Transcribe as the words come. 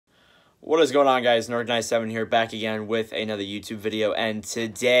What is going on, guys? Nerd97 here, back again with another YouTube video, and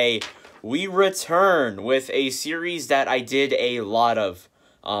today we return with a series that I did a lot of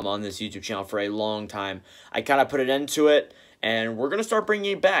on this YouTube channel for a long time. I kind of put an end to it, and we're going to start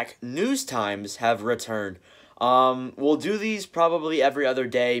bringing it back. News times have returned. We'll do these probably every other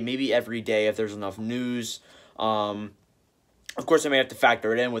day, maybe every day if there's enough news. Of course, I may have to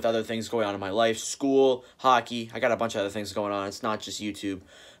factor it in with other things going on in my life, school, hockey. I got a bunch of other things going on. It's not just YouTube.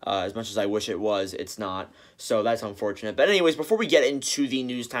 As much as I wish it was, it's not. So that's unfortunate. But anyways, before we get into the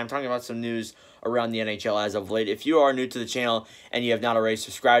news time, talking about some news around the NHL as of late. If you are new to the channel and you have not already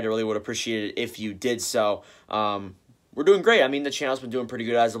subscribed, I really would appreciate it if you did so. We're doing great. I mean, the channel's been doing pretty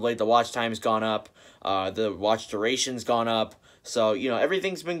good as of late. The watch time's gone up. The watch duration's gone up. So, you know,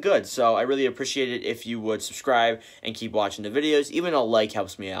 everything's been good. So, I really appreciate it if you would subscribe and keep watching the videos. Even a like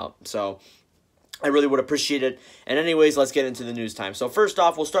helps me out. So, I really would appreciate it. And anyways, let's get into the news time. So, first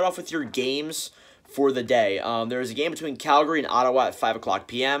off, we'll start off with your games for the day. There is a game between Calgary and Ottawa at 5 o'clock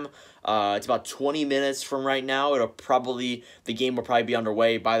p.m. It's about 20 minutes from right now. The game will probably be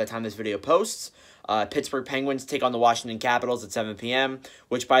underway by the time this video posts. Pittsburgh Penguins take on the Washington Capitals at 7 p.m.,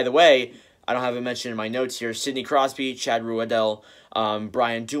 which, by the way, I don't have it mentioned in my notes here. Sidney Crosby, Chad Ruhwedel,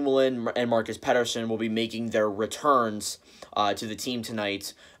 Brian Dumoulin, and Marcus Pettersson will be making their returns to the team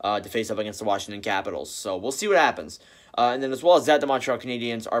tonight to face up against the Washington Capitals. So we'll see what happens. And then as well as that, the Montreal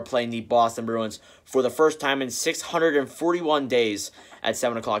Canadiens are playing the Boston Bruins for the first time in 641 days at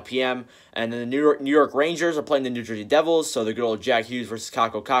 7 o'clock p.m. And then the New York Rangers are playing the New Jersey Devils, so the good old Jack Hughes versus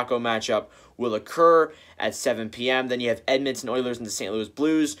Kako Kako matchup will occur at 7 p.m. Then you have Edmonton Oilers and the St. Louis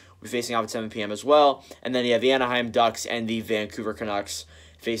Blues will be facing off at 7 p.m. as well. And then you have the Anaheim Ducks and the Vancouver Canucks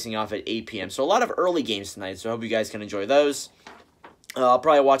facing off at 8 p.m. So a lot of early games tonight, so I hope you guys can enjoy those. I'll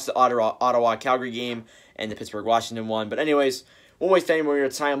probably watch the Ottawa-Calgary game and the Pittsburgh-Washington one. But anyways, won't waste any more of your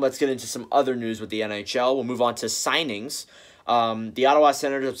time. Let's get into some other news with the NHL. We'll move on to signings. The Ottawa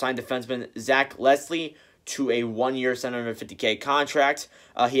Senators have signed defenseman Zach Leslie to a one-year $750K contract.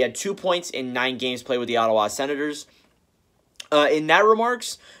 He had 2 points in 9 games played with the Ottawa Senators. In that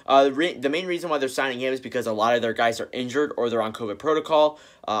remarks, the main reason why they're signing him is because a lot of their guys are injured or they're on COVID protocol.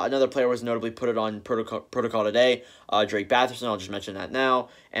 Another player was notably put on protocol today, Drake Batherson. I'll just mention that now.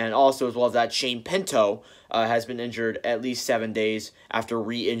 And also, as well as that, Shane Pinto has been injured at least 7 days after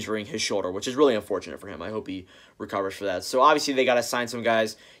re-injuring his shoulder, which is really unfortunate for him. I hope he recovers for that. So, obviously, they got to sign some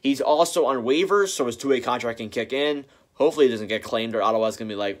guys. He's also on waivers, so his two-way contract can kick in. Hopefully, he doesn't get claimed, or Ottawa's going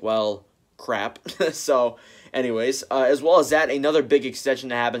to be like, well, crap. So, anyways, as well as that, another big extension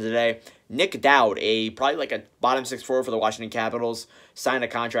that happened today. Nick Dowd, probably like a bottom 6 forward for the Washington Capitals, signed a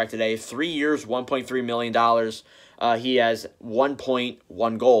contract today. 3 years, $1.3 million. He has 1 point,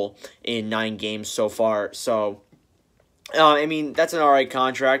 1 goal in 9 games so far. So, I mean, that's an all right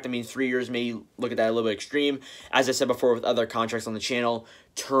contract. I mean, 3 years may look at that a little bit extreme. As I said before with other contracts on the channel,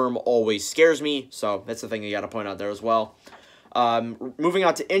 term always scares me. So, that's the thing you got to point out there as well. Moving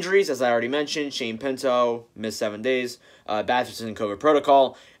on to injuries, as I already mentioned, Shane Pinto missed 7 days, Batherson in COVID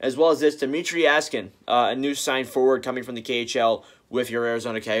protocol, as well as this, Dmitry Askin, a new signed forward coming from the KHL with your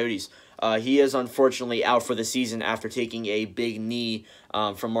Arizona Coyotes. He is unfortunately out for the season after taking a big knee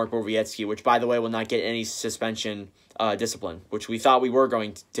from Mark Borowiecki, which, by the way, will not get any suspension discipline, which we thought we were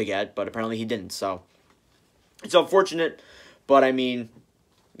going to get, but apparently he didn't. So it's unfortunate, but I mean,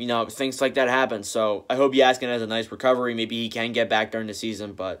 you know, things like that happen. So I hope Yaskin has a nice recovery. Maybe he can get back during the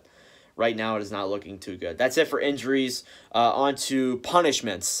season, but right now it is not looking too good. That's it for injuries. On to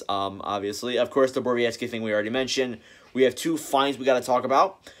punishments, obviously. Of course, the Borowiecki thing we already mentioned. We have 2 fines we got to talk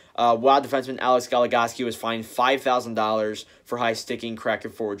about. Wild defenseman Alex Goligoski was fined $5,000 for high-sticking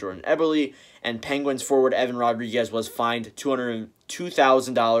Kraken forward Jordan Eberle, and Penguins forward Evan Rodriguez was fined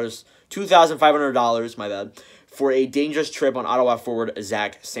 $2,500, my bad, for a dangerous trip on Ottawa forward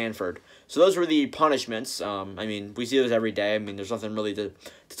Zach Sanford. So those were the punishments. I mean, we see those every day. I mean, there's nothing really to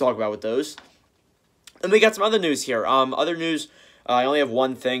talk about with those. And we got some other news here. Other news, I only have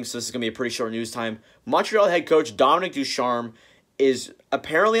one thing, so this is going to be a pretty short news time. Montreal head coach Dominic Ducharme is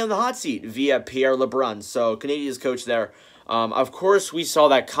apparently on the hot seat via Pierre LeBrun. So, Canadiens coach there. Of course, we saw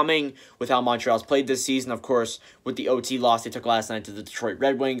that coming with how Montreal's played this season. Of course, with the OT loss they took last night to the Detroit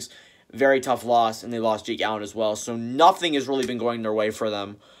Red Wings. Very tough loss, and they lost Jake Allen as well. So nothing has really been going their way for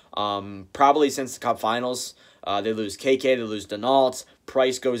them. Probably since the Cup Finals. They lose KK, they lose Denault.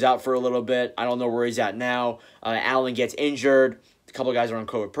 Price goes out for a little bit. I don't know where he's at now. Allen gets injured. A couple of guys are on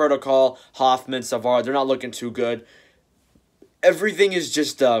COVID protocol. Hoffman, Savard, they're not looking too good. Everything is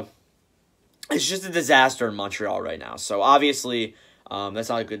just it's just a disaster in Montreal right now. So obviously, that's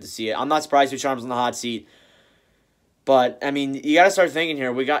not good to see it. I'm not surprised Ducharme's on the hot seat. But I mean, you got to start thinking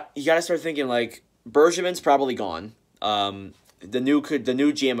here. You got to start thinking like Bergevin's probably gone. The new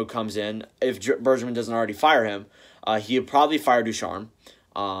GM who comes in, if Bergevin doesn't already fire him, he'll probably fire Ducharme.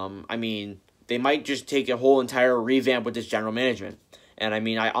 I mean, they might just take a whole entire revamp with this general management. And I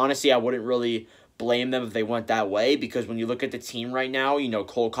mean, I wouldn't really blame them if they went that way, because when you look at the team right now, you know,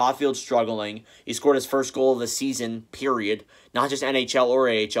 Cole Caulfield's struggling. He scored his first goal of the season, period. Not just NHL or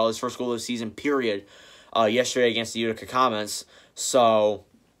AHL, his first goal of the season, period, yesterday against the Utica Comets. So,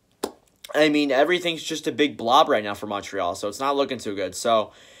 I mean, everything's just a big blob right now for Montreal, so it's not looking too good.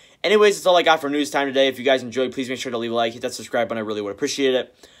 So, anyways, that's all I got for news time today. If you guys enjoyed, please make sure to leave a like, hit that subscribe button. I really would appreciate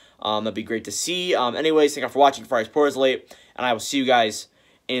it. That'd be great to see. Anyways, thank you for watching Friday Sports Late, and I will see you guys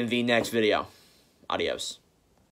in the next video. Adios.